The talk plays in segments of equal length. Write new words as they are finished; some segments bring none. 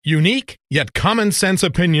Unique, yet common sense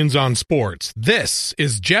opinions on sports. This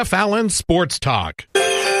is Jeff Allen's Sports Talk.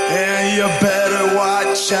 And you better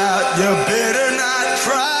watch out. You better not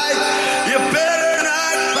cry. You better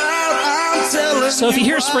not pout. I'm telling you. So if you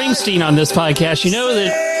hear Springsteen on this podcast, you know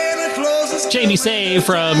that Jamie Seh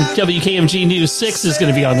from WKMG News 6 is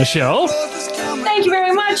going to be on the show. Thank you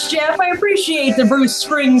very much, Jeff. I appreciate the Bruce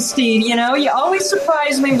Springsteen. You know, you always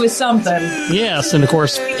surprise me with something. Yes, and of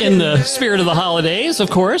course, in the spirit of the holidays, of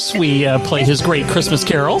course, we play his great Christmas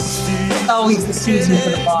Carol. Always the season for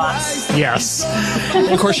the boss. Yes.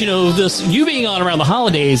 And of course, you know, this you being on around the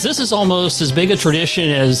holidays, this is almost as big a tradition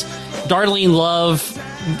as Darlene Love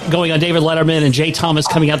going on David Letterman and Jay Thomas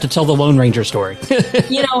coming out to tell the Lone Ranger story.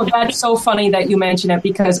 You know, that's so funny that you mention it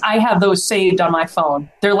because I have those saved on my phone.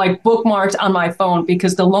 They're like bookmarked on my phone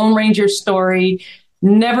because the Lone Ranger story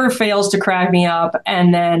never fails to crack me up.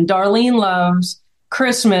 And then Darlene Love's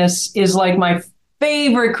Christmas is like my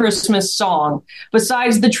favorite Christmas song.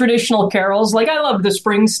 Besides the traditional carols, like I love the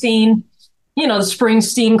Springsteen, you know, the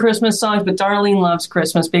Springsteen Christmas songs, but Darlene Love's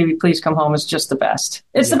Christmas, Baby Please Come Home is just the best.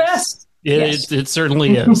 It's the best. It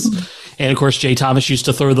certainly is. And, of course, Jay Thomas used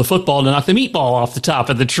to throw the football to knock the meatball off the top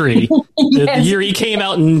of the tree. The year he came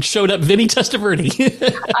out and showed up Vinny Testaverde.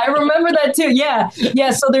 I remember that, too. Yeah.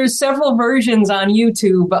 Yeah. So there's several versions on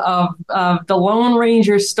YouTube of the Lone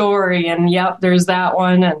Ranger story. And, yep, there's that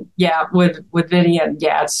one. And, yeah, with Vinny. And,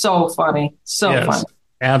 yeah, it's so funny. So funny.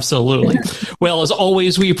 Absolutely. Well, as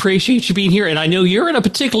always, we appreciate you being here. And I know you're in a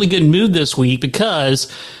particularly good mood this week because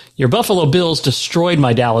your Buffalo Bills destroyed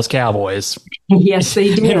my Dallas Cowboys. Yes,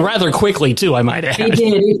 they did. And rather quickly, too, I might add. They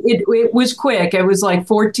did. It was quick. It was like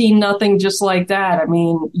 14-0, just like that. I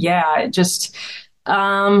mean, yeah, it just,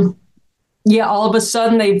 all of a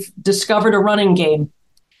sudden they've discovered a running game.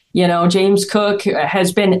 You know, James Cook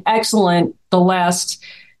has been excellent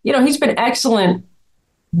he's been excellent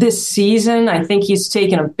this season. I think he's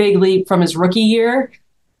taken a big leap from his rookie year.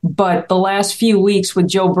 But the last few weeks with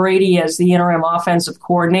Joe Brady as the interim offensive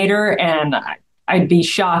coordinator, and I'd be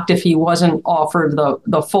shocked if he wasn't offered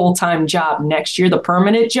the full-time job next year, the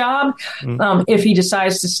permanent job. If he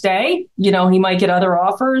decides to stay, you know, he might get other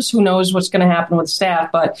offers. Who knows what's going to happen with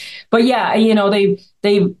staff? But yeah, you know, they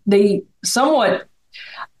somewhat,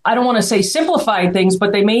 I don't want to say simplified things,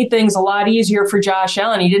 but they made things a lot easier for Josh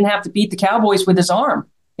Allen. He didn't have to beat the Cowboys with his arm.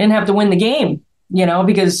 Didn't have to win the game. You know,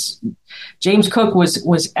 because James Cook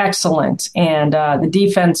was excellent and the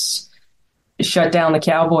defense shut down the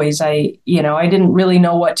Cowboys. I didn't really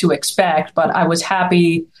know what to expect, but I was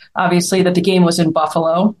happy, obviously, that the game was in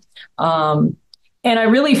Buffalo. And I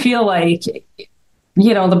really feel like,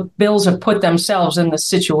 you know, the Bills have put themselves in the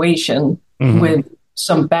situation with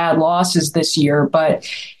some bad losses this year, but,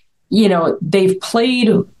 you know, they've played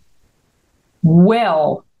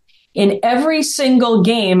well in every single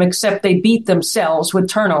game, except they beat themselves with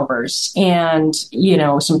turnovers and, you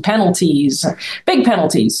know, some penalties, big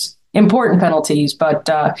penalties, important penalties. But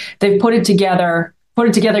they've put it together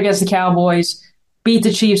against the Cowboys, beat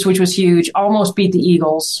the Chiefs, which was huge, almost beat the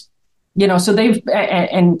Eagles, you know, so they've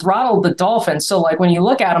and throttled the Dolphins. So like when you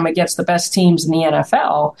look at them against the best teams in the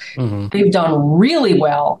NFL, they've done really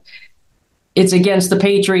well. It's against the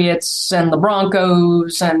Patriots and the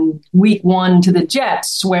Broncos and week 1 to the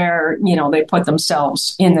Jets where, you know, they put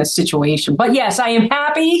themselves in this situation. But yes, I am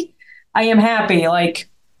happy. Like,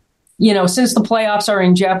 you know, since the playoffs are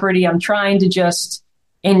in jeopardy, I'm trying to just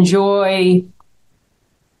enjoy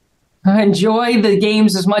the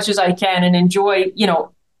games as much as I can and enjoy, you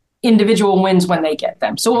know, individual wins when they get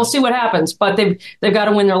them. So we'll see what happens. But they've got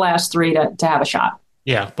to win their last 3 to have a shot.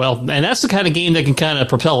 Yeah, well, and that's the kind of game that can kind of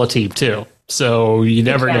propel a team, too. So you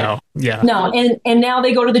never know. Yeah. No, and now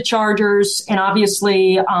they go to the Chargers, and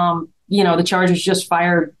obviously, you know, the Chargers just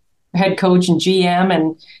fired head coach and GM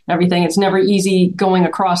and everything. It's never easy going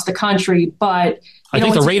across the country, but I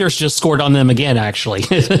think the Raiders just scored on them again, actually.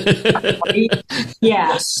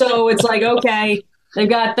 Yeah, so it's like, okay, they've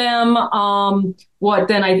got them.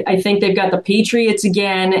 Then I think they've got the Patriots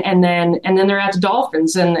again, and then they're at the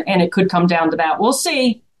Dolphins, and it could come down to that. We'll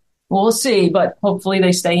see, but hopefully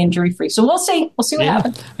they stay injury-free. So we'll see. We'll see what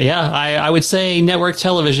happens. Yeah, I would say network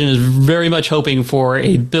television is very much hoping for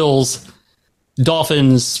a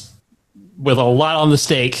Bills-Dolphins with a lot on the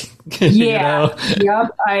stake. Yeah, you know?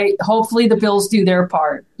 Yep. Hopefully the Bills do their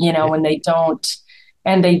part, you know, when they don't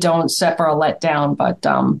suffer a letdown. But,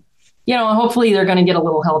 you know, hopefully they're going to get a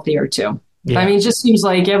little healthier, too. Yeah. I mean, it just seems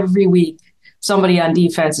like every week somebody on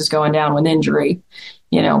defense is going down with injury,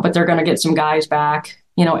 you know, but they're going to get some guys back.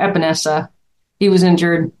 You know, Epinesa, he was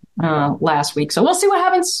injured. last week. So we'll see what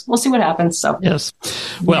happens. So yes,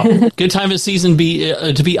 well, good time of season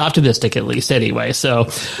to be optimistic, at least anyway. So,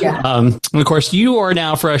 yeah. And of course, you are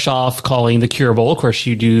now fresh off calling the Cure Bowl. Of course,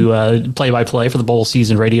 you do play-by-play for the Bowl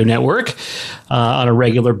Season Radio Network on a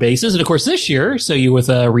regular basis, and of course, this year, so you with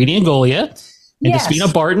Reedy and Golia. And Yes.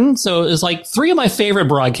 Despina Barton. So it's like three of my favorite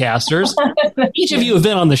broadcasters. Each of you have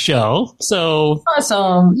been on the show. So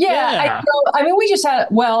Awesome. Yeah. I mean, we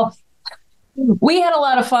had a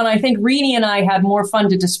lot of fun. I think Reedy and I had more fun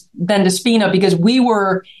than Despina because we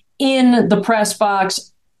were in the press box,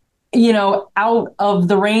 out of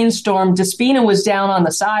the rainstorm. Despina was down on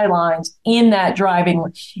the sidelines in that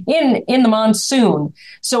driving in the monsoon.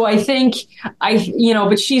 So I think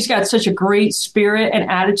but she's got such a great spirit and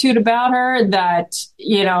attitude about her that,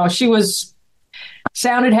 she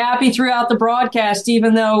sounded happy throughout the broadcast,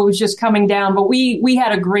 even though it was just coming down. But we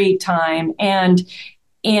had a great time, and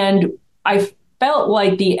I felt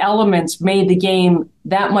like the elements made the game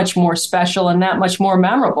that much more special and that much more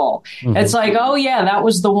memorable. Mm-hmm. It's like, oh yeah, that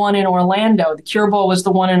was the one in Orlando. The Cure Bowl was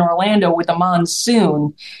the one in Orlando with the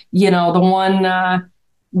monsoon, the one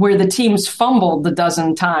where the teams fumbled a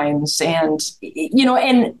dozen times. And,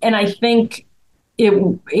 and I think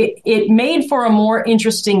it made for a more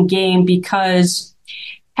interesting game because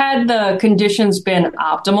had the conditions been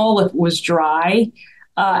optimal, if it was dry,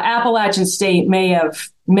 Appalachian State may have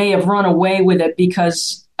run away with it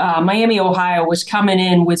because Miami, Ohio was coming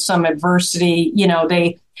in with some adversity.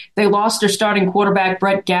 They lost their starting quarterback,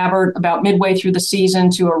 Brett Gabbert, about midway through the season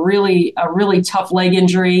to a really tough leg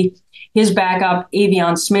injury. His backup,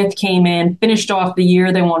 Avion Smith, came in, finished off the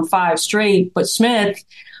year. They won 5 straight. But Smith,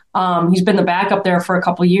 he's been the backup there for a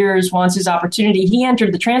couple of years, wants his opportunity. He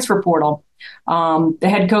entered the transfer portal. The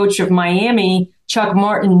head coach of Miami, Chuck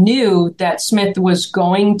Martin, knew that Smith was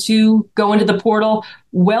going to go into the portal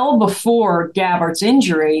well before Gabbert's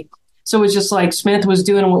injury. So it was just like Smith was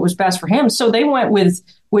doing what was best for him. So they went with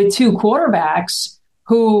 2 quarterbacks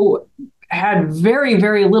who had very,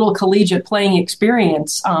 very little collegiate playing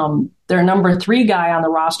experience. Their number 3 guy on the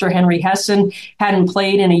roster, Henry Hessen, hadn't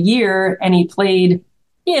played in a year, and he played,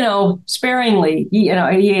 sparingly. He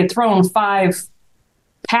had thrown 5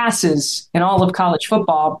 passes in all of college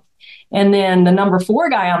football. And then the number 4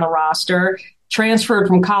 guy on the roster transferred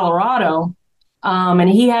from Colorado, and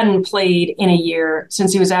he hadn't played in a year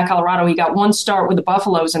since he was at Colorado. He got 1 start with the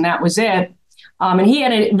Buffaloes, and that was it. And he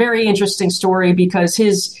had a very interesting story because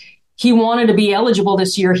he wanted to be eligible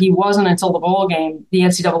this year. He wasn't until the bowl game. The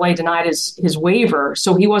NCAA denied his waiver,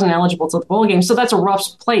 so he wasn't eligible till the bowl game. So that's a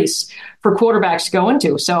rough place for quarterbacks to go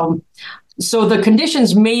into. So the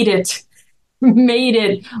conditions made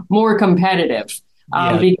it more competitive.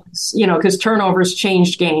 Because turnovers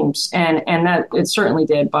changed games, and that it certainly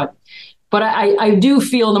did. But I do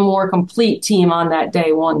feel the more complete team on that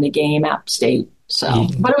day won the game, App State. So,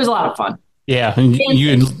 but it was a lot of fun. Yeah, and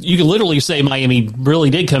you can literally say Miami really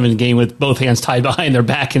did come in the game with both hands tied behind their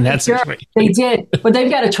back in that situation. They did, but they've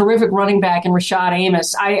got a terrific running back in Rashad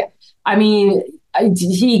Amos.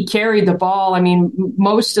 He carried the ball. I mean,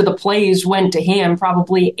 most of the plays went to him,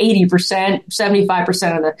 probably 80%,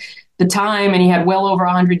 75% of the time, and he had well over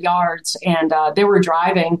 100 yards, and they were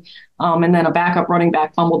driving, and then a backup running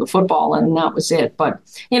back fumbled the football, and that was it. But,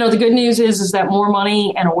 the good news is that more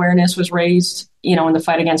money and awareness was raised, in the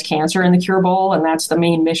fight against cancer in the Cure Bowl, and that's the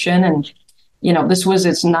main mission. And, this was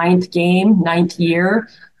its 9th year,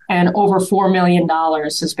 and over $4 million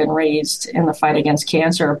has been raised in the fight against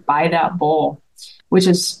cancer by that bowl, which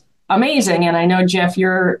is amazing. And I know, Jeff,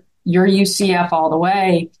 you're UCF all the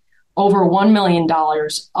way. Over $1 million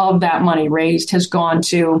of that money raised has gone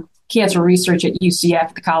to cancer research at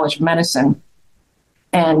UCF, the College of Medicine.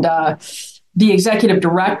 And the executive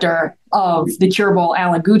director of the Cure Bowl,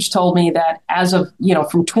 Alan Gooch, told me that as of,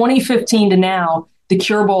 from 2015 to now, the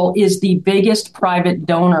Cure Bowl is the biggest private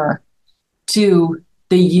donor to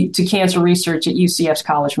cancer research at UCF's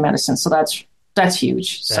College of Medicine. So that's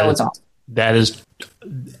huge. It's awesome. That is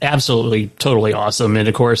absolutely totally awesome. And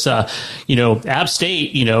of course, App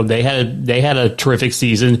State, they had a terrific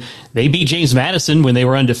season. They beat James Madison when they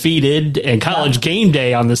were undefeated, and College Game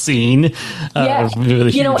Day on the scene with a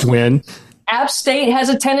huge win. App State has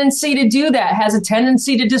a tendency to do that, has a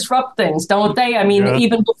tendency to disrupt things, don't they? I mean,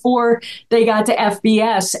 even before they got to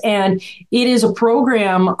FBS, and it is a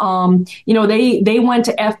program, they went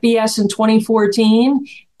to FBS in 2014,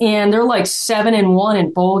 and they're like 7-1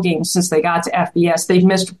 in bowl games since they got to FBS. They've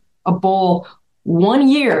missed a bowl 1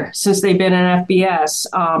 year since they've been in FBS,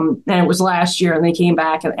 and it was last year, and they came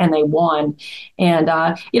back and they won. And,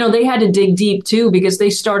 they had to dig deep, too, because they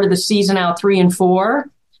started the season out 3-4,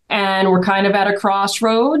 and were kind of at a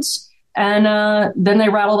crossroads. And then they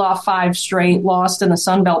rattled off 5 straight, lost in the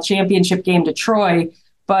Sun Belt Championship game to Troy.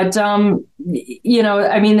 But, I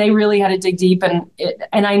mean, they really had to dig deep.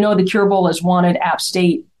 And I know the Cure Bowl has wanted App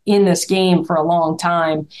State in this game for a long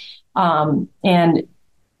time. And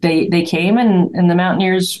they came and the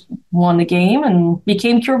Mountaineers won the game and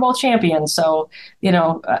became Cure Bowl champions. So,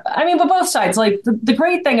 I mean, but both sides, like the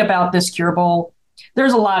great thing about this Cure Bowl,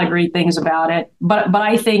 there's a lot of great things about it. But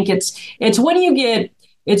I think it's when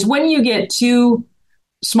you get two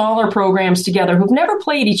smaller programs together who've never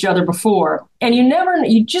played each other before, and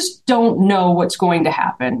you just don't know what's going to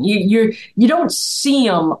happen. You don't see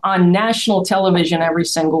them on national television every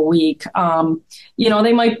single week.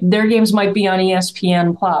 Their games might be on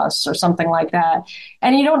ESPN Plus or something like that,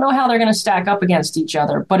 and you don't know how they're going to stack up against each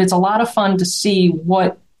other. But it's a lot of fun to see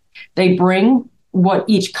what they bring, what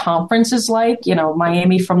each conference is like.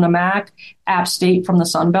 Miami from the MAC, App State from the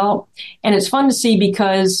Sun Belt, and it's fun to see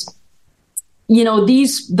because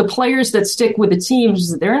the players that stick with the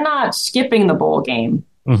teams, they're not skipping the bowl game.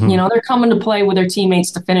 Mm-hmm. They're coming to play with their teammates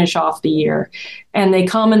to finish off the year. And they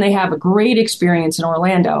come and they have a great experience in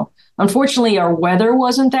Orlando. Unfortunately, our weather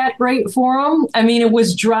wasn't that great for them. I mean, it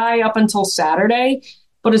was dry up until Saturday,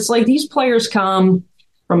 but it's like these players come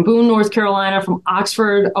from Boone, North Carolina, from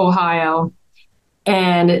Oxford, Ohio,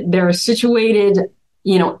 and they're situated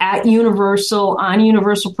at Universal, on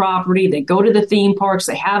Universal property. They go to the theme parks.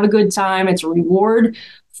 They have a good time. It's a reward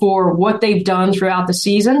for what they've done throughout the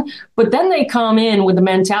season. But then they come in with the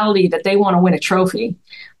mentality that they want to win a trophy.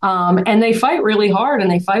 And they fight really hard and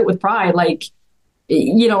they fight with pride. Like,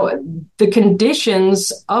 the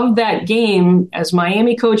conditions of that game, as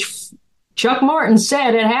Miami coach Chuck Martin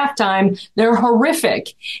said at halftime, they're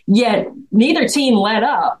horrific, yet neither team let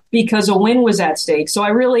up because a win was at stake. So I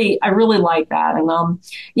really like that. And,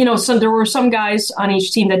 so there were some guys on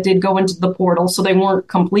each team that did go into the portal, so they weren't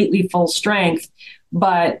completely full strength,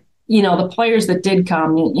 but the players that did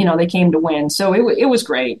come, they came to win. So it was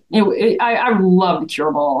great. I love the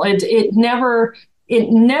Cure Bowl. It never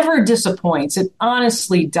disappoints. It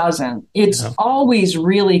honestly doesn't. It's always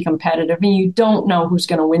really competitive, and you don't know who's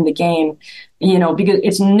going to win the game, because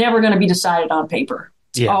it's never going to be decided on paper.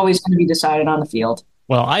 It's always going to be decided on the field.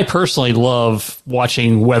 Well, I personally love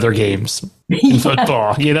watching weather games in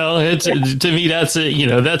football. To me, that's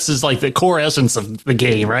just like the core essence of the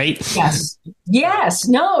game, right? Yes.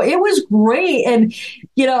 No, it was great. And,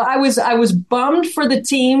 I was bummed for the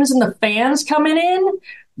teams and the fans coming in,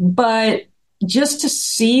 but just to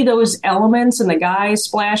see those elements and the guys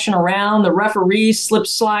splashing around, the referees slip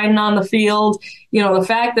sliding on the field, the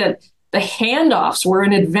fact that the handoffs were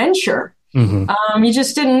an adventure. Mm-hmm. You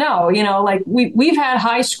just didn't know, like we've had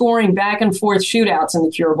high scoring back and forth shootouts in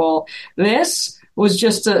the Cure Bowl. This was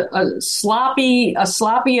just a sloppy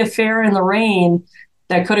affair in the rain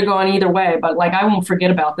that could have gone either way. But I won't forget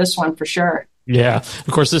about this one for sure. Yeah.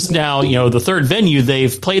 Of course, this is now, the third venue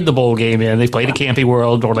they've played the bowl game in. They've played at Camping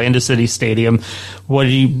World, Orlando City Stadium. What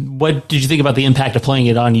did you think about the impact of playing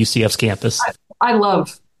it on UCF's campus? I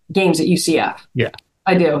love games at UCF. Yeah.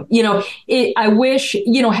 I do. I wish,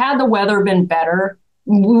 had the weather been better,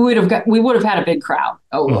 we would have had a big crowd,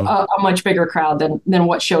 a much bigger crowd than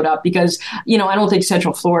what showed up, because, I don't think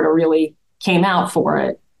Central Florida really came out for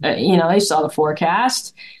it. They saw the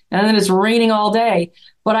forecast and then it's raining all day.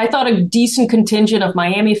 But I thought a decent contingent of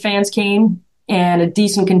Miami fans came and a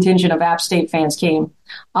decent contingent of App State fans came.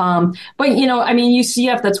 But,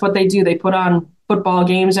 UCF, that's what they do. They put on football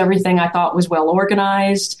games. Everything I thought was well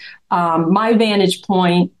organized. My vantage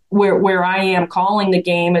point where I am calling the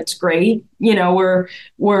game, it's great. We're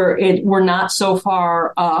not so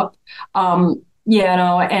far up. The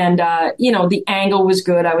angle was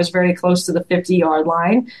good. I was very close to the 50-yard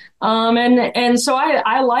line. And so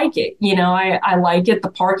I like it. I like it.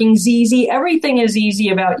 The parking's easy. Everything is easy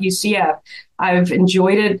about UCF. I've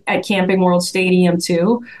enjoyed it at Camping World Stadium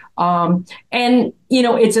too.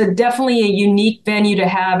 It's definitely a unique venue to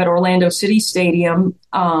have at Orlando City Stadium.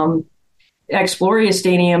 Exploria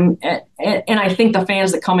Stadium, and I think the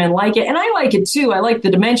fans that come in like it, and I like it too. I like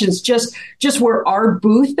the dimensions, just where our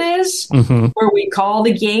booth is, where we call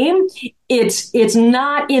the game. It's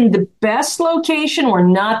not in the best location. We're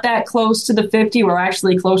not that close to the 50. We're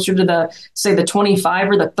actually closer to the 25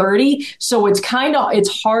 or the 30. So it's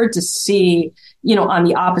hard to see, on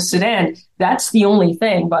the opposite end. That's the only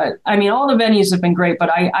thing. But all the venues have been great, but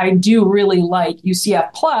I do really like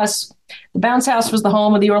UCF. Plus, the Bounce House was the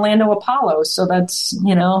home of the Orlando Apollo. So that's,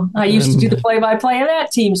 I used to do the play-by-play of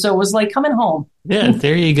that team. So it was like coming home. Yeah,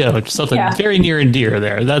 there you go. Something very near and dear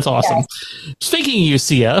there. That's awesome. Yeah. Speaking of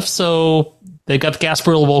UCF, so they've got the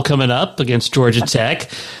Gasparilla Bowl coming up against Georgia Tech.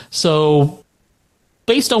 So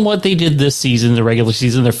based on what they did this season, the regular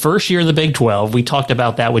season, their first year in the Big 12, we talked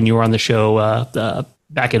about that when you were on the show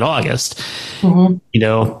back in August. Mm-hmm. You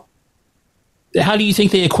know, how do you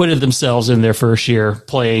think they acquitted themselves in their first year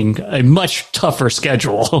playing a much tougher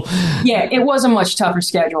schedule? Yeah, it was a much tougher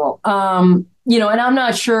schedule. You know, and I'm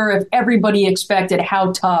not sure if everybody expected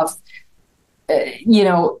how tough, you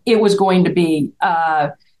know, it was going to be.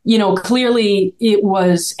 You know, clearly it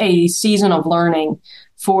was a season of learning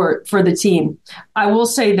for the team. I will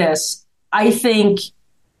say this. I think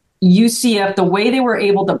UCF, the way they were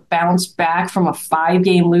able to bounce back from a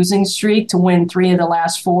 5-game losing streak to win 3 of the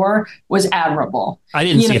last 4 was admirable. I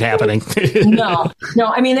didn't see it happening. No.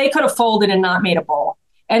 I mean, they could have folded and not made a bowl.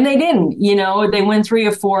 And they didn't. You know, they win 3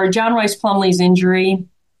 of 4. John Rice Plumlee's injury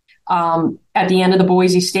at the end of the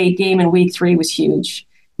Boise State game in week 3 was huge.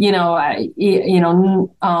 You know,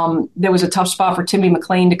 there was a tough spot for Timmy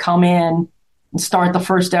McClain to come in and start the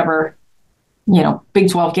first ever, you know, Big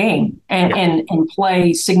 12 game and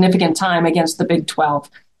play significant time against the Big 12.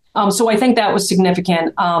 So I think that was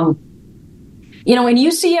significant. You know, and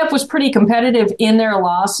UCF was pretty competitive in their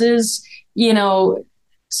losses, you know,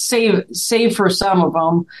 save for some of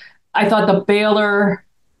them. I thought the Baylor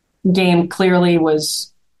game clearly was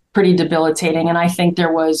pretty debilitating. And I think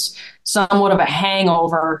there was somewhat of a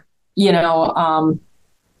hangover, you know,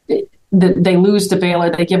 they lose to Baylor.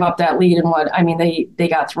 They give up that lead. And they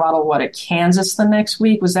got throttled, at Kansas the next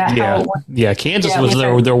week? Was that how it went? Yeah, Kansas was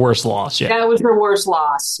their worst loss. Yeah. That was their worst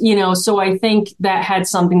loss, you know, so I think that had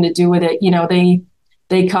something to do with it. You know,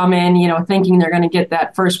 they come in, you know, thinking they're going to get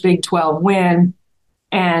that first Big 12 win.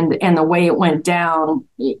 And the way it went down,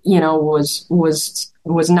 you know,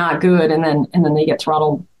 was not good. And then they get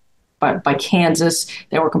throttled by Kansas.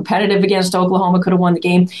 They were competitive against Oklahoma, could have won the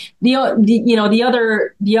game. The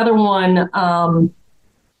other one,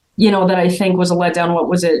 you know, that I think was a letdown. What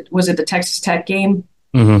was it? Was it the Texas Tech game?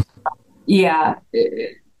 Mm-hmm. Yeah.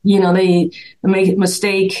 You know, they make a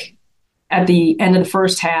mistake at the end of the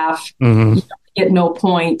first half, mm-hmm. Get no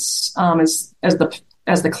points as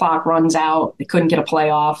the clock runs out. They couldn't get a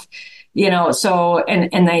playoff. You know, so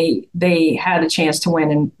and they had a chance to win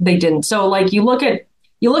and they didn't. So like you look at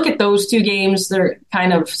those 2 games, they're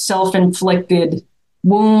kind of self-inflicted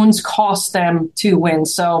wounds cost them 2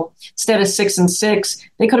 wins. So instead of 6-6,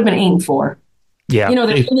 they could have been 8-4. Yeah. You know,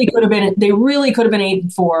 they really could have been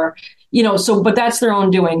 8-4, you know, so, but that's their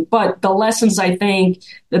own doing. But the lessons I think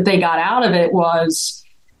that they got out of it was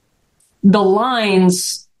the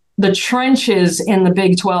lines, the trenches in the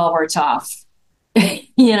Big 12 are tough.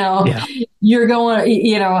 You know, You're going,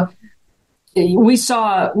 you know, we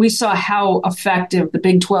saw how effective the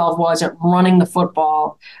Big 12 was at running the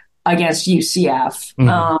football against UCF.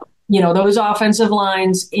 Mm-hmm. You know, those offensive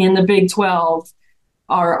lines in the Big 12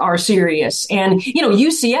 are serious. And, you know,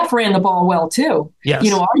 UCF ran the ball well, too. Yes.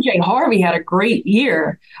 You know, RJ Harvey had a great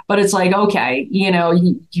year, but it's like, okay, you know,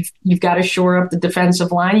 you've got to shore up the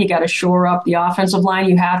defensive line. You got to shore up the offensive line.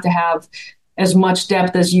 You have to have as much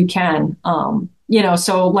depth as you can. You know,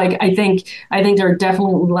 so like I think there are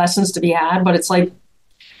definitely lessons to be had, but it's like,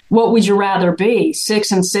 what would you rather be,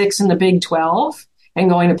 6-6 in the Big 12 and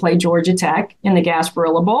going to play Georgia Tech in the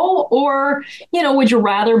Gasparilla Bowl, or you know, would you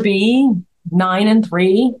rather be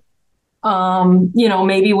 9-3? You know,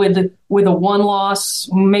 maybe with a one loss,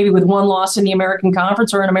 maybe with one loss in the American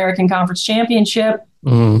Conference or an American Conference championship.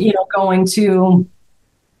 Mm-hmm. You know, going to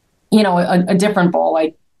you know a different bowl.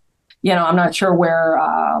 Like, you know, I'm not sure where.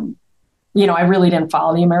 You know, I really didn't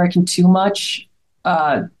follow the American too much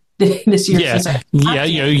this year. Yeah,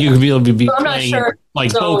 you know, you could be able to be playing sure.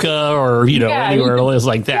 Like Boca or, you know, anywhere else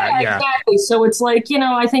like that. Yeah, exactly. So it's like, you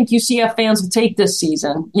know, I think UCF fans will take this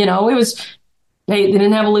season. You know, they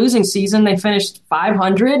didn't have a losing season. They finished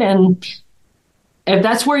 500. And if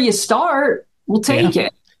that's where you start, we'll take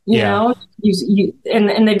it. You know,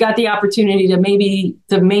 and they've got the opportunity to maybe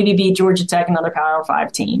beat Georgia Tech, another Power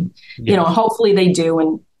 5 team. Yeah. You know, hopefully they do,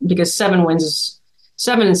 and because 7 wins is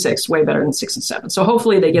 7-6, way better than 6-7. So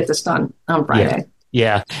hopefully they get this done on Friday.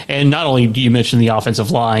 Yeah, and not only do you mention the offensive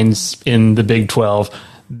lines in the Big 12,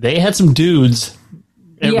 they had some dudes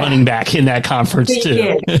at running back in that conference too.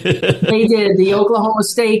 They did. The Oklahoma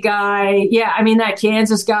State guy. Yeah, I mean, that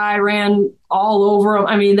Kansas guy ran all over them.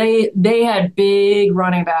 I mean, they had big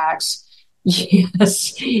running backs.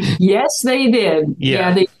 Yes, they did.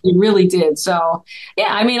 Yeah, they really did. So,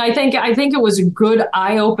 yeah, I mean, I think it was a good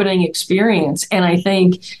eye-opening experience, and I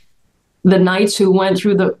think the Knights who went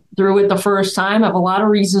through it the first time have a lot of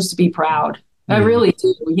reasons to be proud. I really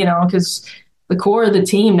do, you know, because the core of the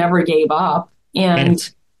team never gave up. And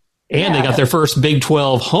they got their first Big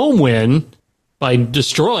 12 home win by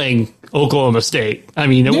destroying Oklahoma State. I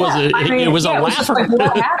mean, it was a laugher. Like,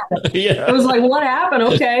 what happened? Yeah. It was like, what happened?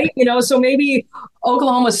 Okay. So maybe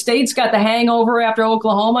Oklahoma State's got the hangover after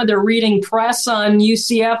Oklahoma. They're reading press on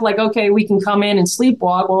UCF like, okay, we can come in and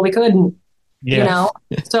sleepwalk. Well, they couldn't,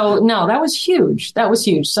 So, no, that was huge.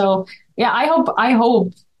 So, yeah, I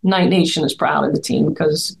hope Night Nation is proud of the team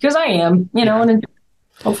because I am, and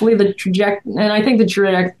hopefully I think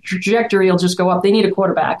the trajectory will just go up. They need a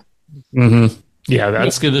quarterback. Mm-hmm. Yeah,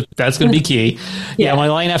 that's gonna be key. Yeah, my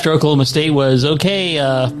line after Oklahoma State was, okay,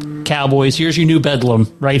 Cowboys, here's your new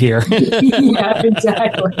Bedlam right here. Yeah,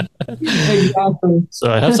 exactly.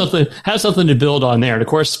 So I have something to build on there. And of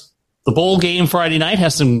course, the bowl game Friday night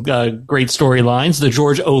has some great storylines. The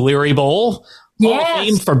George O'Leary Bowl. Hall of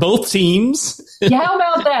Fame for both teams. Yeah, how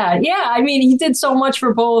about that? Yeah, I mean, he did so much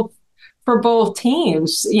for both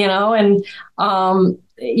teams, and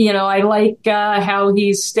I like how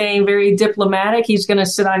he's staying very diplomatic. He's going to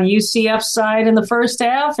sit on UCF's side in the first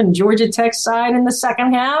half and Georgia Tech's side in the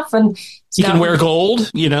second half, and he can wear gold.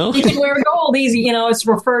 He can wear gold. He's it's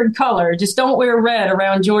preferred color. Just don't wear red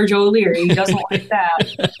around George O'Leary. He doesn't like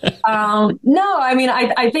that. No, I mean,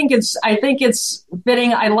 I think it's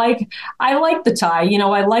fitting. I like the tie.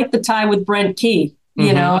 I like the tie with Brent Key. The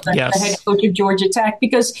head coach of Georgia Tech,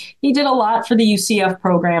 because he did a lot for the UCF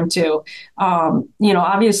program too.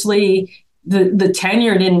 Obviously the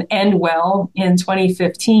tenure didn't end well in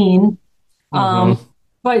 2015.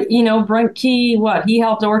 But Brent Key, he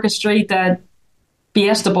helped orchestrate that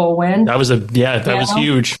Fiesta Bowl win. That was was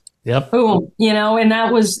huge. Yep. Boom. And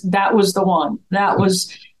that was the one. That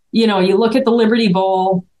was, you look at the Liberty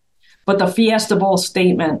Bowl, but the Fiesta Bowl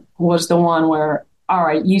statement was the one where, all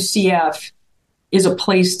right, UCF is a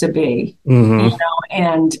place to be,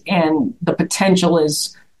 and the potential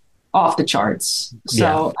is off the charts.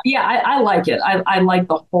 So I like it. I like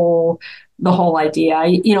the whole idea.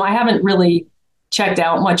 I haven't really checked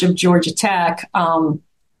out much of Georgia Tech.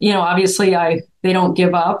 Obviously they don't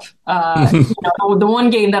give up. The one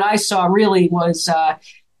game that I saw really was,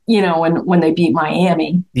 when they beat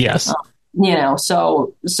Miami. Yes.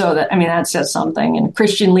 So that, that says something. And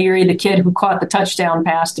Christian Leary, the kid who caught the touchdown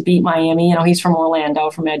pass to beat Miami, he's from Orlando,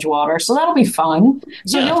 from Edgewater. So that'll be fun.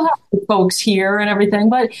 So you'll have the folks here and everything.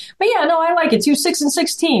 But yeah, no, I like it. 2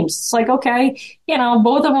 6-6 teams. It's like, okay,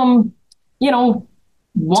 both of them, one.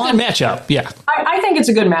 It's a good matchup. Yeah. I think it's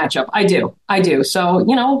a good matchup. I do. So,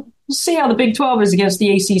 we'll see how the Big 12 is against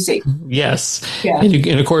the ACC. Yes. Yeah.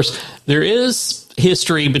 And of course, there is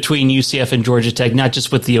history between UCF and Georgia Tech, not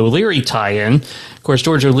just with the O'Leary tie-in. Of course,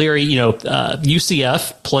 George O'Leary,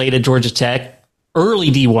 UCF played at Georgia Tech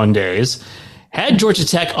early D1 days, had Georgia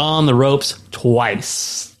Tech on the ropes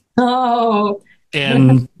twice. Oh.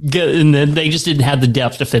 And then they just didn't have the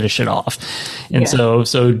depth to finish it off. And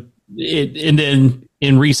and then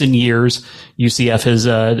in recent years, UCF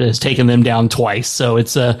has taken them down twice. So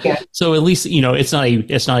it's so at least it's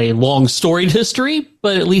not a long storied history,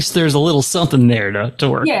 but at least there's a little something there to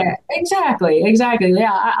work. Yeah, exactly.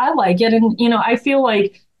 Yeah, I like it, and I feel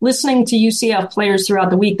like listening to UCF players throughout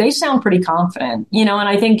the week, they sound pretty confident. And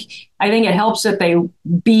I think it helps that they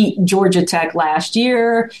beat Georgia Tech last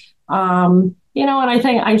year. And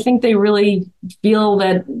I think they really feel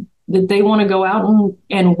that they want to go out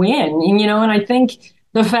and win. And I think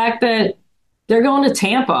the fact that they're going to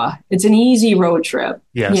Tampa, it's an easy road trip.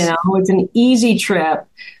 Yes. It's an easy trip.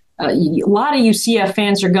 A lot of UCF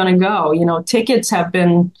fans are going to go. Tickets have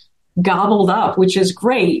been gobbled up, which is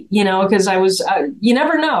great, because you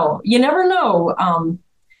never know.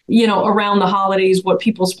 Around the holidays, what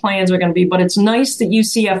people's plans are going to be. But it's nice that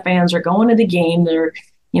UCF fans are going to the game. They're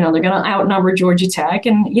going to outnumber Georgia Tech.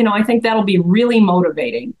 And, I think that'll be really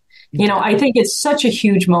motivating. I think it's such a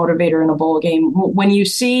huge motivator in a bowl game. When you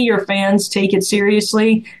see your fans take it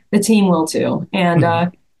seriously, the team will too. And,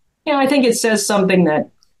 I think it says something that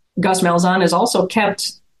Gus Malzahn has also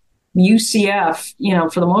kept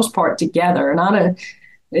UCF, for the most part together.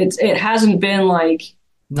 It hasn't been like.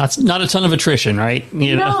 Not a ton of attrition, right?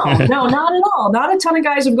 No, not at all. Not a ton of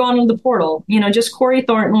guys have gone into the portal. Just Corey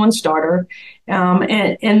Thornton, one starter.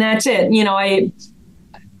 And that's it.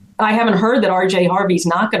 I haven't heard that RJ Harvey's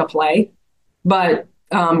not going to play, but,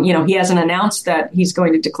 he hasn't announced that he's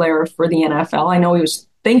going to declare for the NFL. I know he was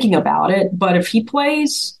thinking about it, but if he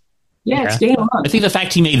plays, it's game on. I think the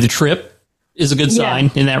fact he made the trip is a good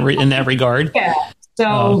sign in that regard. Yeah.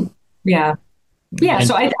 So,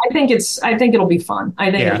 so I think it'll be fun.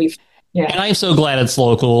 I think it'll be fun. Yeah. And I'm so glad it's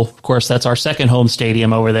local. Of course, that's our second home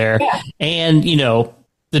stadium over there. Yeah. And,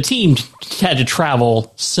 the team had to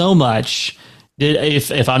travel so much.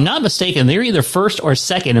 If I'm not mistaken, they're either first or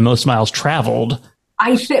second in most miles traveled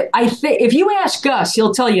I think if you ask Gus,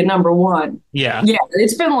 he'll tell you number one. Yeah. Yeah.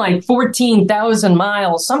 It's been like 14,000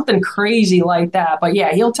 miles, something crazy like that. But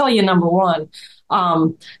yeah, he'll tell you number one.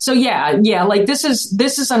 So yeah, like this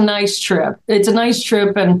is a nice trip. It's a nice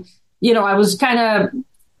trip. And, I was kind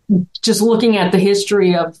of just looking at the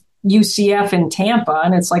history of UCF in Tampa,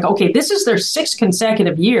 and it's like, okay, this is their 6th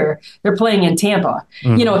consecutive year they're playing in Tampa.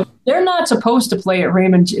 They're not supposed to play at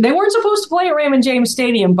they weren't supposed to play at Raymond James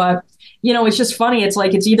Stadium, but it's just funny. It's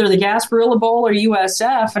like, it's either the Gasparilla Bowl or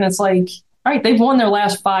USF. And it's like, all right, they've won their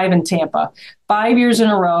last 5 in Tampa, 5 years in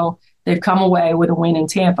a row. They've come away with a win in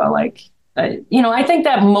Tampa. Like, I think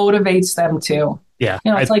that motivates them too. Yeah.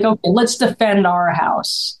 It's like, okay, let's defend our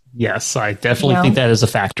house. Yes, I definitely think that is a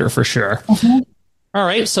factor for sure. Mm-hmm. All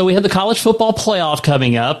right, so we have the college football playoff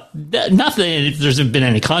coming up. Not that there's been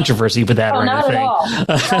any controversy with that or anything.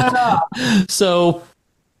 Not at all. So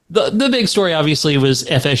the big story, obviously, was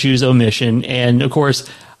FSU's omission. And, of course,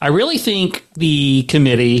 I really think the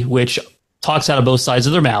committee, which talks out of both sides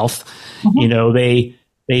of their mouth, they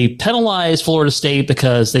penalize Florida State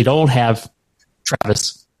because they don't have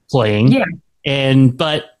Travis playing. Yeah.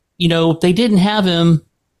 But they didn't have him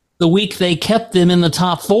the week they kept them in the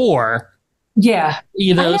top 4. Yeah.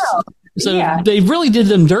 So they really did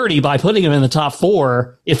them dirty by putting them in the top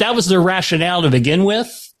 4. If that was their rationale to begin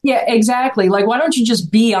with. Yeah, exactly. Like, why don't you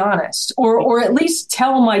just be honest or at least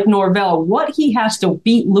tell Mike Norvell what he has to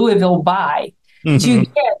beat Louisville by to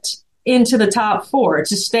get into the top 4,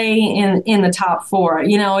 to stay in the top 4.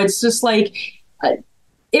 It's just like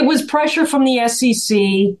it was pressure from the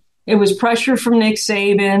SEC. It was pressure from Nick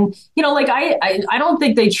Saban. I don't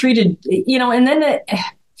think they treated, and then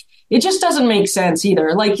it just doesn't make sense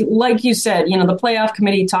either. Like you said, the playoff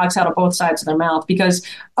committee talks out of both sides of their mouth because,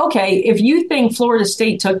 okay, if you think Florida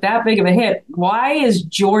State took that big of a hit, why is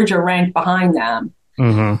Georgia ranked behind them?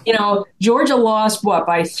 Mm-hmm. Georgia lost,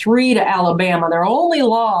 by 3 to Alabama, their only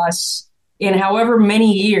loss in however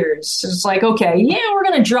many years. It's like, okay, we're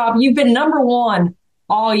going to drop. You've been number 1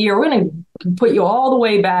 all year. We're going to put you all the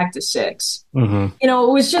way back to 6. Mm-hmm. It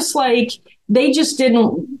was just like they just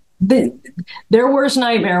didn't. Their worst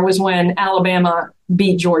nightmare was when Alabama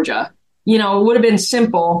beat Georgia. It would have been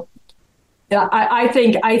simple. I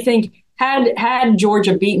think had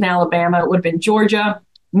Georgia beaten Alabama, it would have been Georgia,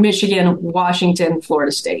 Michigan, Washington,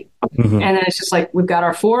 Florida State. Mm-hmm. And then it's just like, we've got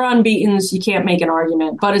our 4 unbeatens. You can't make an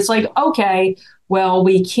argument. But it's like, okay, well,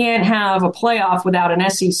 we can't have a playoff without an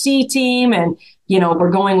SEC team. And, we're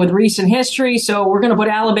going with recent history. So we're going to put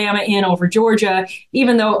Alabama in over Georgia,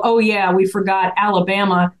 even though, we forgot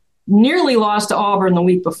Alabama nearly lost to Auburn the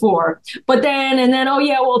week before. But then,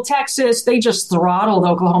 Texas, they just throttled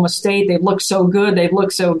Oklahoma State. They looked so good. But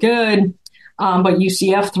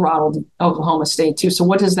UCF throttled Oklahoma State too. So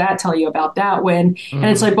what does that tell you about that win? And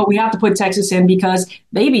it's like, but we have to put Texas in because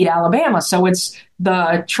they beat Alabama. So it's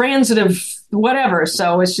the transitive whatever.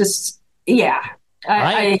 So it's just,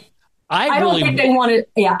 I don't think they wanted.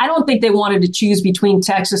 Yeah, I don't think they wanted to choose between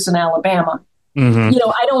Texas and Alabama. Mm-hmm.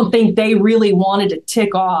 I don't think they really wanted to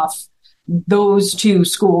tick off those 2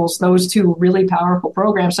 schools, those 2 really powerful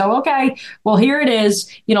programs. So, okay, well, here it is.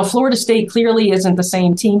 Florida State clearly isn't the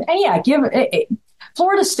same team. And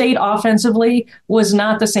Florida State offensively was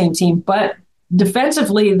not the same team, but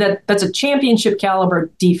defensively, that's a championship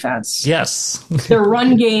caliber defense. Yes. Their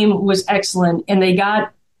run game was excellent, and they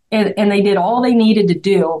they did all they needed to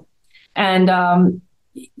do. And,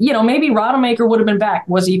 maybe Rodemaker would have been back.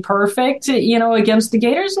 Was he perfect, against the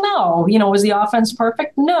Gators? No. Was the offense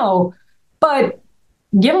perfect? No. But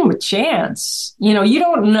give them a chance. You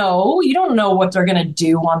don't know. You don't know what they're going to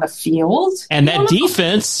do on the field. And that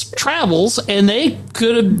defense travels, and they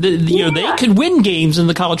could have, they could win games in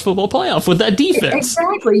the college football playoff with that defense.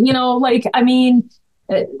 Exactly.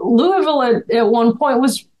 Louisville at one point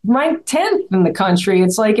was ranked 10th in the country.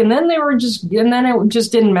 It's like, and then it just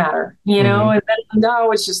didn't matter, and then,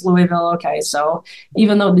 no, it's just Louisville. Okay. So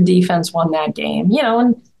even though the defense won that game,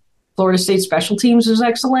 and Florida State special teams was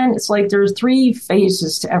excellent. It's like there's 3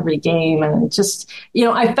 phases to every game. And it just,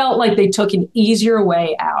 I felt like they took an easier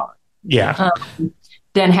way out. Yeah.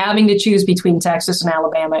 Than having to choose between Texas and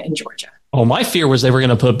Alabama and Georgia. Oh, my fear was they were going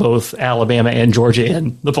to put both Alabama and Georgia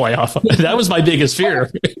in the playoff. That was my biggest fear.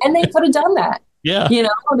 And they could have done that. Yeah.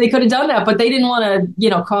 They could have done that, but they didn't want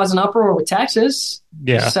to, cause an uproar with Texas.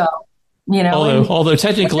 Yeah. So, although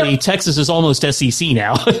technically Texas is almost SEC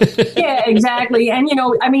now. Yeah, exactly. And,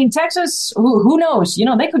 Texas, who knows?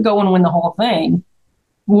 They could go and win the whole thing.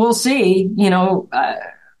 We'll see.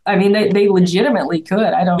 They legitimately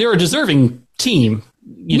could. They're a deserving team.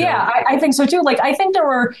 I think so too. Like, I think there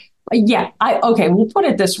were, we'll put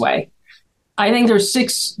it this way. I think there's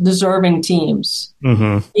 6 deserving teams.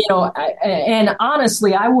 Mm-hmm. You know, and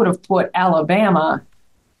honestly, I would have put Alabama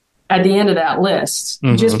at the end of that list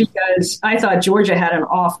just because I thought Georgia had an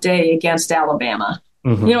off day against Alabama.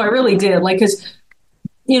 You know, I really did. Like, because,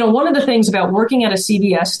 you know, one of the things about working at a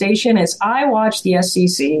CBS station is I watch the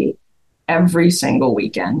SEC every single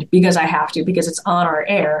weekend because I have to, because it's on our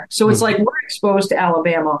air. So it's like we're exposed to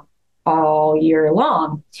Alabama all year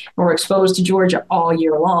long. We're exposed to Georgia all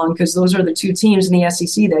year long because those are the 2 teams in the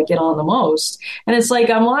SEC that get on the most. And it's like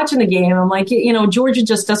I'm watching the game. I'm like, you know, Georgia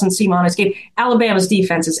just doesn't seem on its game. Alabama's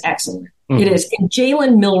defense is excellent. It is. And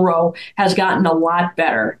Jalen Milroe has gotten a lot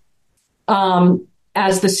better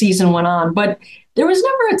as the season went on. But there was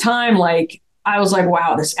never a time like I was like,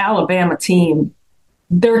 wow, this Alabama team,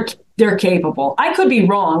 they're capable. I could be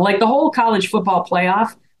wrong. Like the whole college football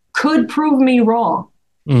playoff could prove me wrong.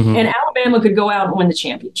 And Alabama could go out and win the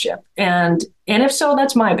championship. And if so,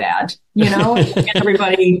 that's my bad. You know, and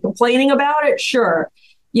everybody complaining about it, sure.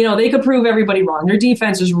 You know, they could prove everybody wrong. Their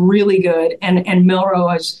defense is really good. And Milroe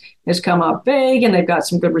has come up big, and they've got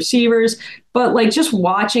some good receivers. But like just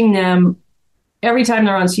watching them every time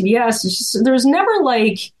they're on CBS, it's just, there's never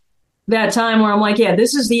like that time where I'm like, yeah,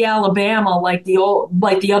 this is the Alabama, like the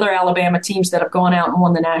other Alabama teams that have gone out and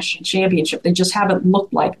won the national championship. They just haven't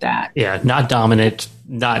looked like that. Yeah, not dominant,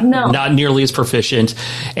 not nearly as proficient.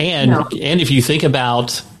 And if you think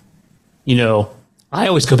about, you know, I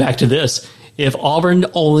always go back to this. If Auburn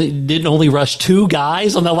didn't only rush 2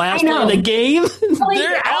 guys on the last play of the game,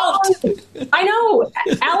 they're out. I know.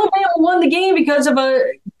 Alabama won the game because of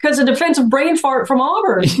a defensive brain fart from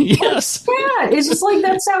Auburn. Yes. Yeah, it's just like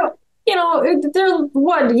that's how. You know,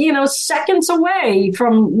 they're seconds away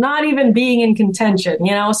from not even being in contention,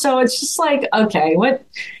 you know? So it's just like, okay, what?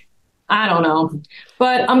 I don't know.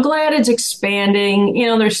 But I'm glad it's expanding. You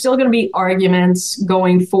know, there's still going to be arguments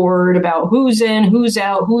going forward about who's in, who's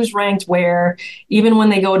out, who's ranked where, even when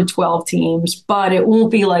they go to 12 teams. But it won't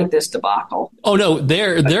be like this debacle. Oh, no,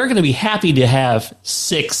 they're going to be happy to have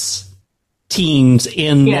 6 teams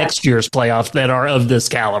in next year's playoffs that are of this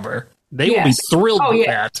caliber. They will be thrilled with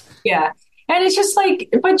that. Yeah. And it's just like,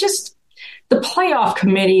 but just the playoff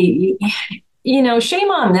committee, you know,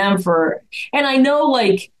 shame on them and I know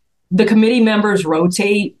like the committee members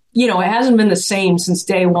rotate, you know, it hasn't been the same since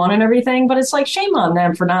day one and everything, but it's like, shame on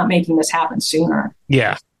them for not making this happen sooner.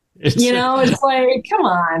 Yeah. You know, it's like, come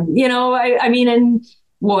on, you know, I mean, in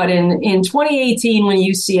 2018 when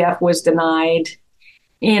UCF was denied,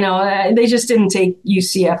 you know, they just didn't take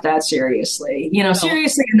UCF that seriously, you know,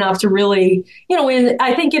 seriously enough to really, you know, and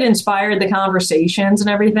I think it inspired the conversations and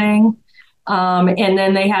everything. And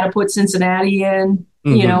then they had to put Cincinnati in,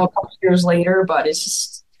 you know, a couple years later, but it's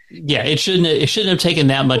just. Yeah, it shouldn't have taken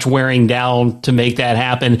that much wearing down to make that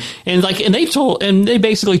happen. And they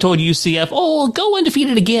basically told UCF, oh, go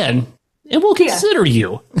undefeated again. And we'll consider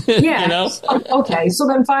you. Yeah. You know? Okay. So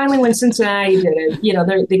then finally when Cincinnati did it, you know,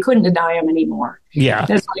 they couldn't deny him anymore. Yeah.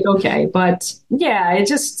 It's like, okay. But yeah, I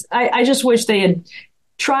just wish they had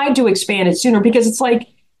tried to expand it sooner because it's like,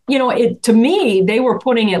 you know, to me, they were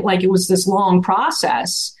putting it like it was this long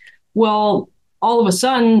process. Well, all of a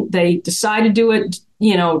sudden they decided to do it,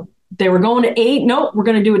 you know, they were going to 8. Nope, we're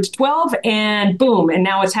going to do it to 12 and boom. And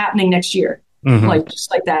now it's happening next year. Like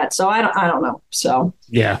just like that. So I don't know. So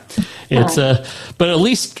yeah, it's but at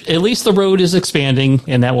least the road is expanding,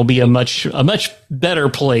 and that will be a much better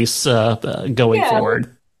place going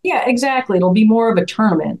forward. Yeah, exactly. It'll be more of a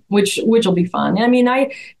tournament, which will be fun. I mean,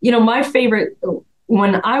 my favorite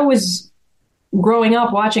when I was growing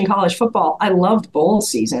up watching college football, I loved bowl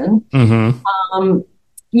season.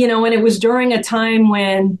 You know, and it was during a time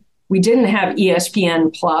when we didn't have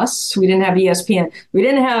ESPN Plus. We didn't have ESPN. We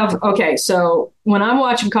didn't have, so when I'm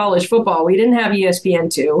watching college football, we didn't have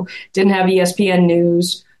ESPN2, didn't have ESPN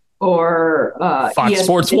News or Fox ESPN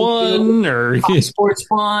Sports 1 or Fox Sports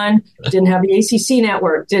 1, didn't have the ACC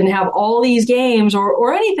network, didn't have all these games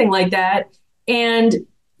or anything like that. And,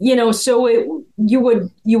 you know, so you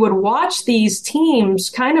would watch these teams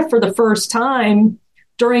kind of for the first time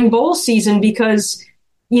during bowl season because,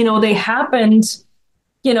 you know, they happened,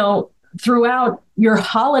 you know, throughout your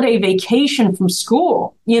holiday vacation from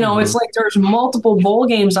school. You know, it's like there's multiple bowl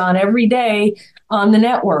games on every day on the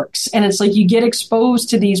networks. And it's like you get exposed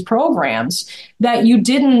to these programs that you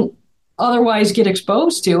didn't otherwise get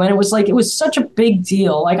exposed to. And it was such a big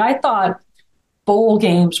deal. Like I thought bowl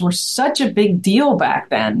games were such a big deal back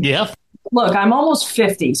then. Yeah. Look, I'm almost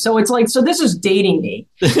 50. So it's like, so this is dating me,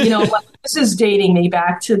 you know, like this is dating me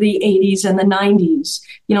back to the 80s and the 90s,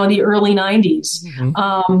 you know, the early 90s.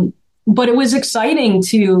 But it was exciting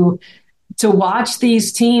to watch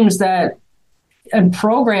these teams that and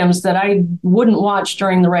programs that I wouldn't watch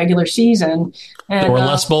during the regular season. And, there were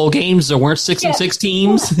less bowl games. There weren't 6 and 6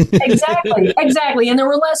 teams. Exactly. And there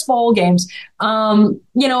were less bowl games. But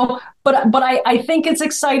I think it's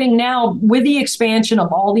exciting now with the expansion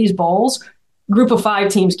of all these bowls. Group of 5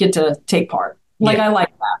 teams get to take part. I like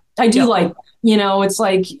that. I do like that. It's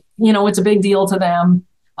like, it's a big deal to them.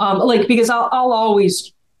 Because I'll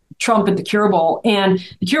always trumpet the Cure Bowl, and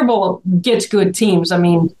the Cure Bowl gets good teams. I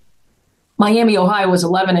mean, Miami, Ohio was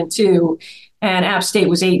 11-2, and App State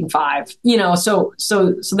was 8-5.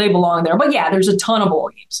 So they belong there. But yeah, there's a ton of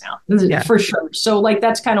bowl games now, for sure. So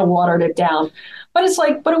that's kind of watered it down. But it's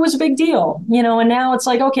but it was a big deal, and now it's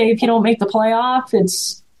like, okay, if you don't make the playoff,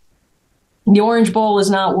 it's the Orange Bowl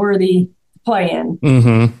is not worthy to play in.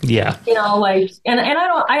 Mm-hmm. Yeah.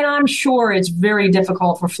 I'm sure it's very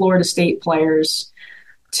difficult for Florida State players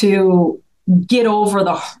to get over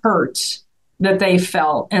the hurt that they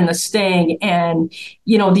felt and the sting and,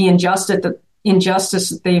 the injustice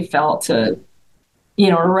that they felt to,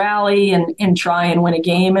 rally and try and win a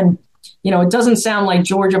game. And, it doesn't sound like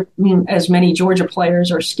as many Georgia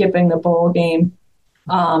players are skipping the bowl game,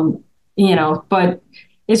 but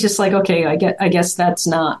it's just like, okay, I guess that's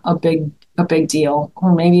not a big deal.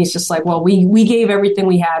 Or maybe it's just like, well, we gave everything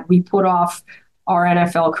we had. We put off our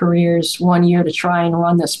NFL careers 1 year to try and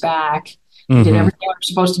run this back. We did everything we were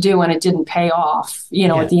supposed to do, and it didn't pay off,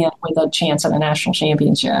 at the end with a chance at a national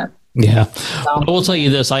championship. Yeah. I will tell you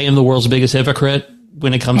this. I am the world's biggest hypocrite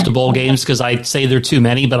when it comes to bowl games because I say there are too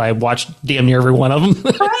many, but I watch damn near every one of them.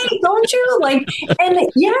 Right, don't you? And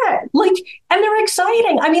they're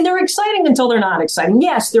exciting. I mean, they're exciting until they're not exciting.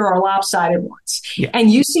 Yes, there are lopsided ones. Yeah. And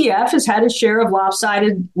UCF has had its share of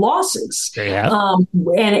lopsided losses. Yeah.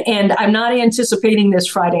 And I'm not anticipating this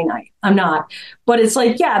Friday night. I'm not. But it's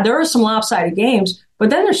like, yeah, there are some lopsided games, but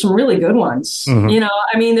then there's some really good ones.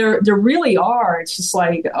 Mm-hmm. There really are. It's just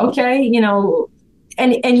like, okay,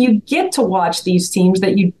 and you get to watch these teams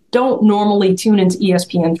that you don't normally tune into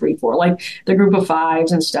ESPN 3 for, like the Group of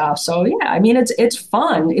Fives and stuff. So yeah, it's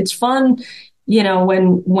fun. It's fun,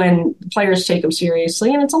 when players take them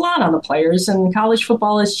seriously, and it's a lot on the players. And college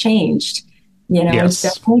football has changed. It's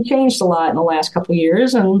definitely changed a lot in the last couple of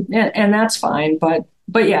years, and that's fine. But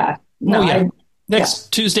yeah, no.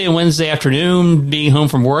 Next Tuesday and Wednesday afternoon, being home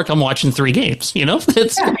from work, I'm watching 3 games.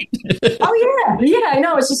 That's great. Yeah, I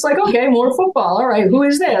know. It's just like, okay, more football. All right, who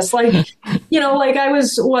is this? I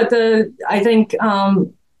was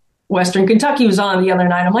Western Kentucky was on the other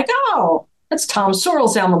night. I'm like, oh, that's Tom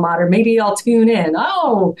Sorrell's alma mater. Maybe I'll tune in.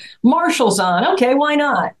 Oh, Marshall's on. Okay, why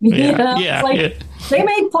not? They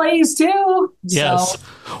make plays too. Yes. So,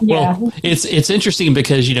 yeah. Well, it's interesting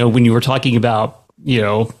because when you were talking about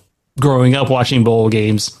growing up watching bowl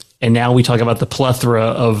games, and now we talk about the plethora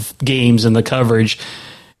of games and the coverage.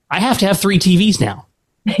 I have to have 3 TVs now.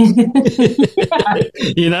 It's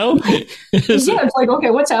like, okay,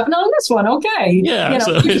 what's happening on this one? Okay. Yeah. Which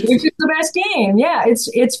is the best game. Yeah.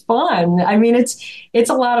 It's fun. It's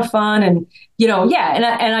a lot of fun. And,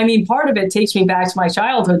 and part of it takes me back to my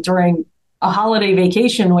childhood during a holiday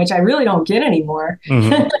vacation, which I really don't get anymore.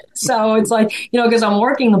 Mm-hmm. So it's like, because I'm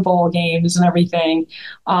working the bowl games and everything,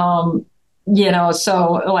 so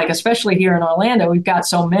especially here in Orlando, we've got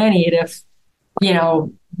so many. And if,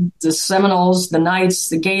 the Seminoles, the Knights,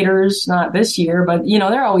 the Gators, not this year, but,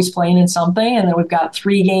 they're always playing in something. And then we've got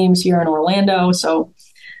 3 games here in Orlando. So,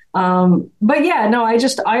 but yeah, no,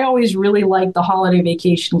 I always really liked the holiday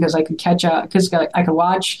vacation because I could catch up, because I could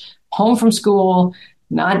watch home from school,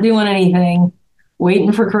 not doing anything,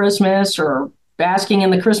 waiting for Christmas or basking in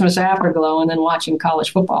the Christmas afterglow and then watching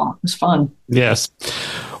college football. It was fun. Yes.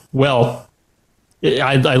 Well,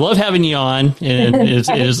 I love having you on, and it's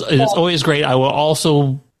always great. I will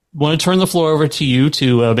also want to turn the floor over to you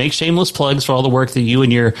to make shameless plugs for all the work that you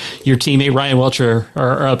and your teammate Ryan Welcher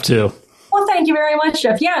are up to. Well, thank you very much,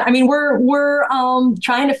 Jeff. Yeah, we're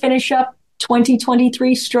trying to finish up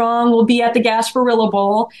 2023 strong. We'll be at the Gasparilla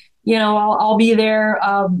Bowl. I'll be there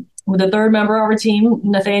with a third member of our team,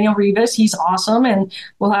 Nathaniel Rivas. He's awesome. And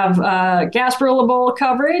we'll have Gasparilla Bowl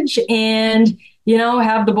coverage and,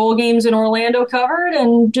 have the bowl games in Orlando covered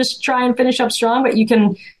and just try and finish up strong. But you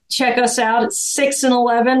can check us out at 6 and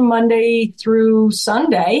 11 Monday through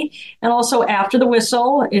Sunday. And also After the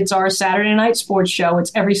Whistle, it's our Saturday night sports show.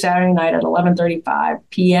 It's every Saturday night at 11:35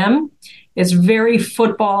 p.m. It's very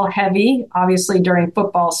football heavy, obviously during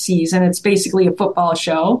football season. It's basically a football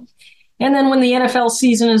show. And then when the NFL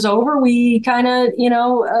season is over, we kind of,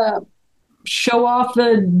 show off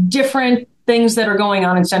the different things that are going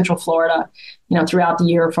on in Central Florida, throughout the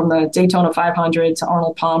year, from the Daytona 500 to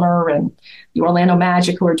Arnold Palmer and the Orlando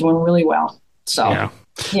Magic, who are doing really well. So,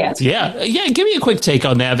 Yeah. Yeah. Give me a quick take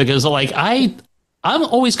on that, because like I'm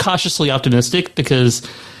always cautiously optimistic because,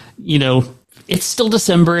 it's still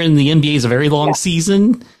December and the NBA is a very long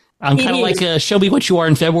season. I'm kind of like a show me what you are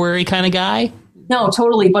in February kind of guy. No,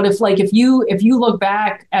 totally. But if you look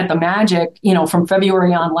back at the Magic, from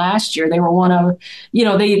February on last year, they were one of,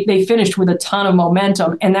 they finished with a ton of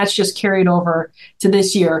momentum, and that's just carried over to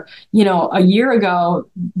this year. A year ago,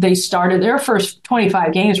 they started their first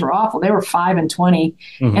 25 games were awful. They were 5-20,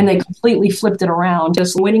 and they completely flipped it around,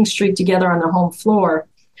 just winning streak together on their home floor.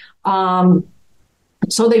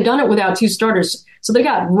 So they've done it without two starters. So they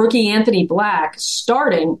got rookie Anthony Black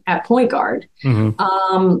starting at point guard.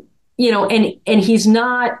 And he's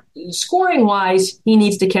not scoring wise. He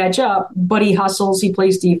needs to catch up, but he hustles. He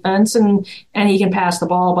plays defense and he can pass the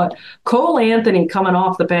ball. But Cole Anthony coming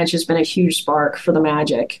off the bench has been a huge spark for the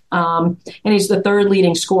Magic. And he's the third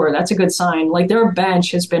leading scorer. That's a good sign. Like, their bench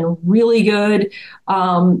has been really good.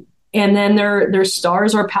 And then their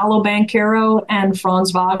stars are Paolo Banchero and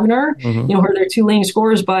Franz Wagner, who are their two leading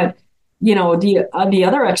scorers. But the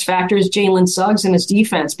other X factor is Jalen Suggs and his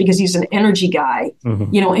defense, because he's an energy guy,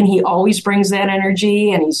 and he always brings that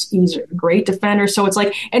energy, and he's a great defender. So it's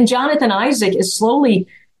like, and Jonathan Isaac is slowly,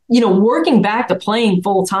 working back to playing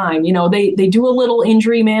full time. They do a little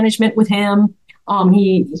injury management with him.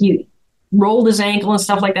 He rolled his ankle and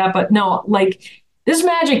stuff like that. But no, like, this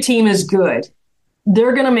Magic team is good.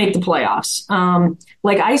 They're going to make the playoffs.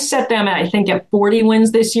 I set them I think at 40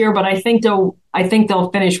 wins this year, but I think they'll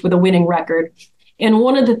finish with a winning record. And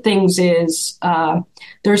one of the things is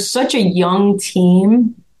there's such a young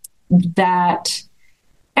team and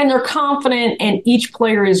they're confident, and each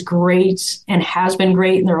player is great and has been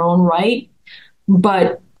great in their own right.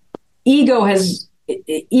 But ego is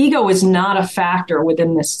not a factor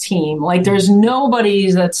within this team. Like, there's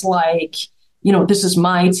nobody that's like, this is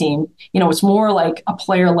my team. It's more like a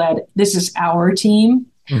player-led, this is our team.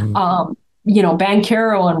 Banchero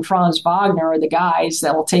and Franz Wagner are the guys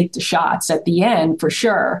that will take the shots at the end for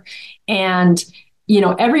sure. And,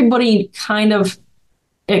 everybody kind of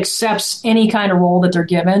accepts any kind of role that they're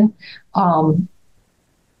given.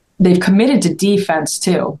 They've committed to defense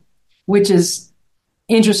too, which is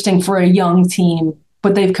interesting for a young team,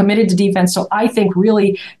 but they've committed to defense. So I think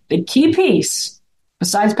really the key piece,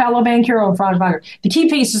 besides Paolo Banchero and Franz Wagner, the key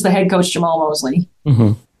piece is the head coach, Jamal Mosley.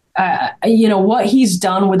 What he's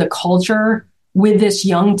done with the culture with this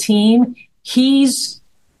young team, he's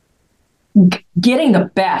getting the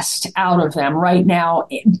best out of them right now.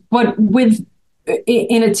 But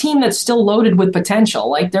in a team that's still loaded with potential,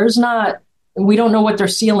 like, we don't know what their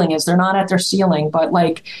ceiling is. They're not at their ceiling, but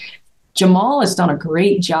like, Jamal has done a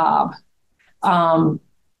great job. And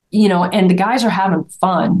the guys are having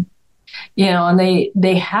fun. And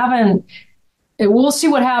they haven't, we'll see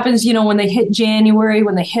what happens, when they hit January,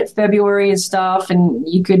 when they hit February and stuff, and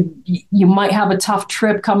you might have a tough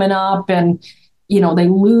trip coming up, and, they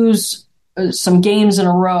lose some games in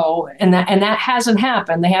a row, and that hasn't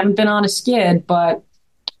happened. They haven't been on a skid, but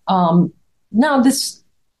there's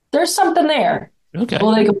something there. Okay.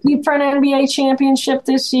 Will they compete for an NBA championship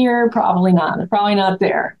this year? Probably not. They're probably not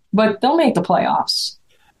there, but they'll make the playoffs.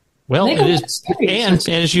 Well, it is, and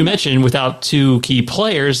as you mentioned, without two key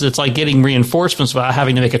players, it's like getting reinforcements without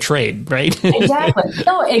having to make a trade, right? Exactly.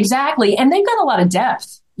 No, exactly. And they've got a lot of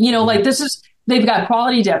depth. They've got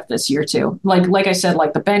quality depth this year too. Like I said,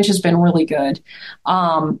 like, the bench has been really good.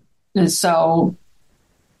 So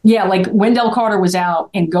yeah, like, Wendell Carter was out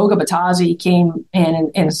and Goga Batadze came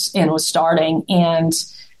in and was starting, and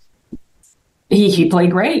he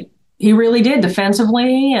played great. He really did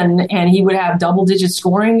defensively, and he would have double-digit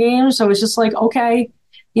scoring games. So it's just like, okay,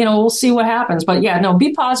 we'll see what happens. But yeah, no,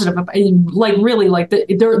 be positive. Like, really, like, they're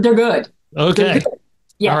good. Okay. They're good.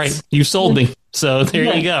 Yes. All right. You sold me. So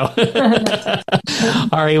there you go.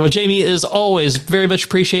 All right. Well, Jamie, as always, very much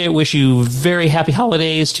appreciate it. Wish you very happy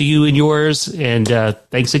holidays to you and yours. And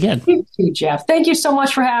thanks again. Thank you, Jeff. Thank you so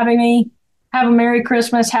much for having me. Have a Merry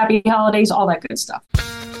Christmas, Happy Holidays, all that good stuff.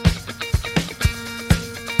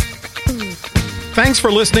 Thanks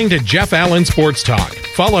for listening to Jeff Allen Sports Talk.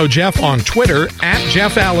 Follow Jeff on Twitter at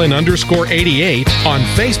JeffAllen_88, on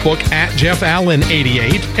Facebook at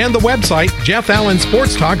JeffAllen88, and the website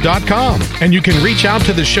JeffAllenSportsTalk.com. And you can reach out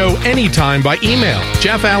to the show anytime by email,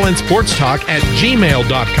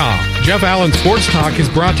 JeffAllenSportsTalk@gmail.com. Jeff Allen Sports Talk is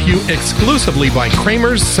brought to you exclusively by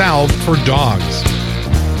Kramer's Salve for Dogs.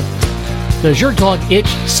 Does your dog itch,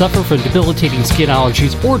 suffer from debilitating skin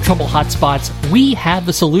allergies, or trouble hot spots? We have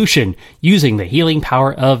the solution using the healing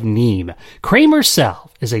power of neem. Kramer's Salve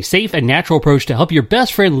is a safe and natural approach to help your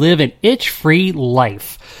best friend live an itch-free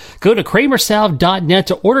life. Go to kramersalve.net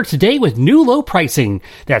to order today with new low pricing.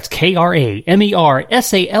 That's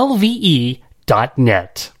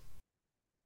KRAMERSALVE.net.